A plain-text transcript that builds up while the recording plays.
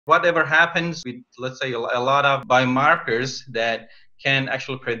Whatever happens with, let's say, a lot of biomarkers that can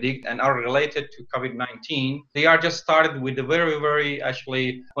actually predict and are related to COVID-19, they are just started with the very, very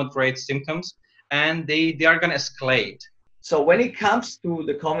actually moderate symptoms, and they are going to escalate. So when it comes to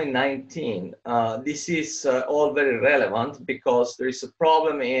the COVID-19, this is all very relevant because there is a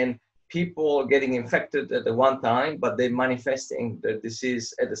problem in people getting infected at the one time, but they manifesting the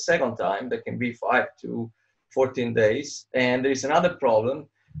disease at the second time. That can be 5 to 14 days. And there is another problem,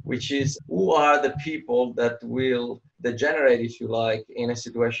 which is who are the people that will degenerate, if you like, in a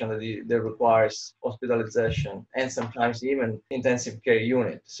situation that requires hospitalization and sometimes even intensive care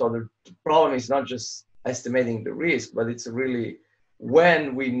unit. So the problem is not just estimating the risk, but it's really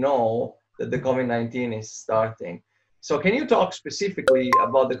when we know that the COVID-19 is starting. So can you talk specifically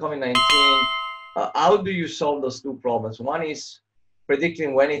about the COVID-19? How do you solve those two problems? One is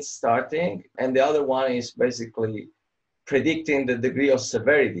predicting when it's starting, and the other one is basically predicting the degree of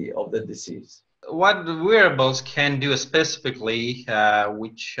severity of the disease. What the wearables can do specifically,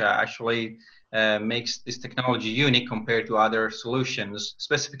 which actually makes this technology unique compared to other solutions,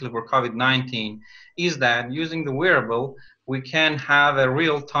 specifically for COVID-19, is that using the wearable, we can have a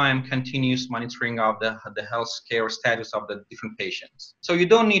real-time continuous monitoring of the healthcare status of the different patients. So you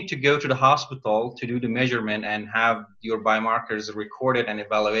don't need to go to the hospital to do the measurement and have your biomarkers recorded and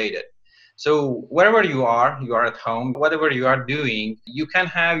evaluated. So wherever you are at home, whatever you are doing, you can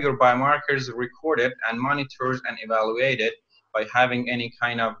have your biomarkers recorded and monitored and evaluated by having any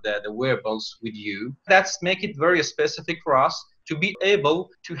kind of the wearables with you. That's make it very specific for us to be able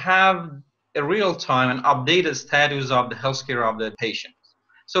to have a real-time and updated status of the healthcare of the patient.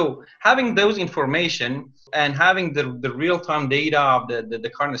 So having those information and having the real-time data of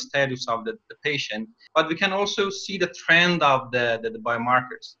the current status of the patient, but we can also see the trend of the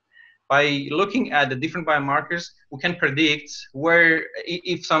biomarkers. By looking at the different biomarkers, we can predict where,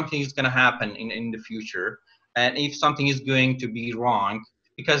 if something is going to happen in the future, and if something is going to be wrong.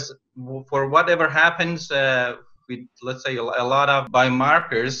 Because for whatever happens with, let's say, a lot of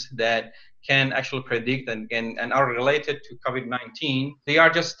biomarkers that can actually predict and are related to COVID-19, they are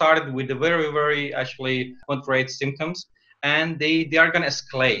just started with the very, very actually moderate symptoms, and they are going to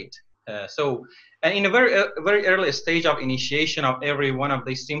escalate. And in a very early stage of initiation of every one of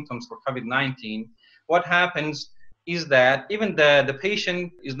these symptoms for COVID-19, what happens is that even the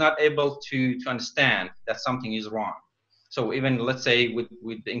patient is not able to understand that something is wrong. So even, let's say, with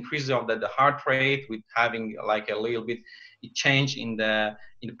the increase of the heart rate, with having like a little bit change in the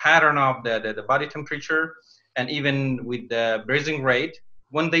pattern of the body temperature, and even with the breathing rate,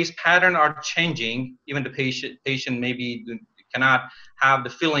 when these patterns are changing, even the patient maybe cannot have the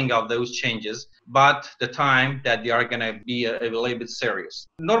feeling of those changes, but the time that they are going to be a little bit serious.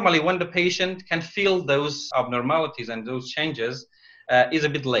 Normally, when the patient can feel those abnormalities and those changes, is a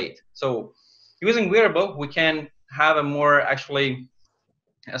bit late. So using wearable, we can have a more actually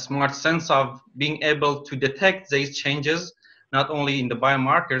a smart sense of being able to detect these changes, not only in the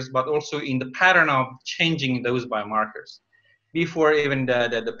biomarkers, but also in the pattern of changing those biomarkers before even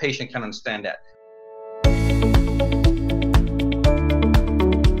the patient can understand that.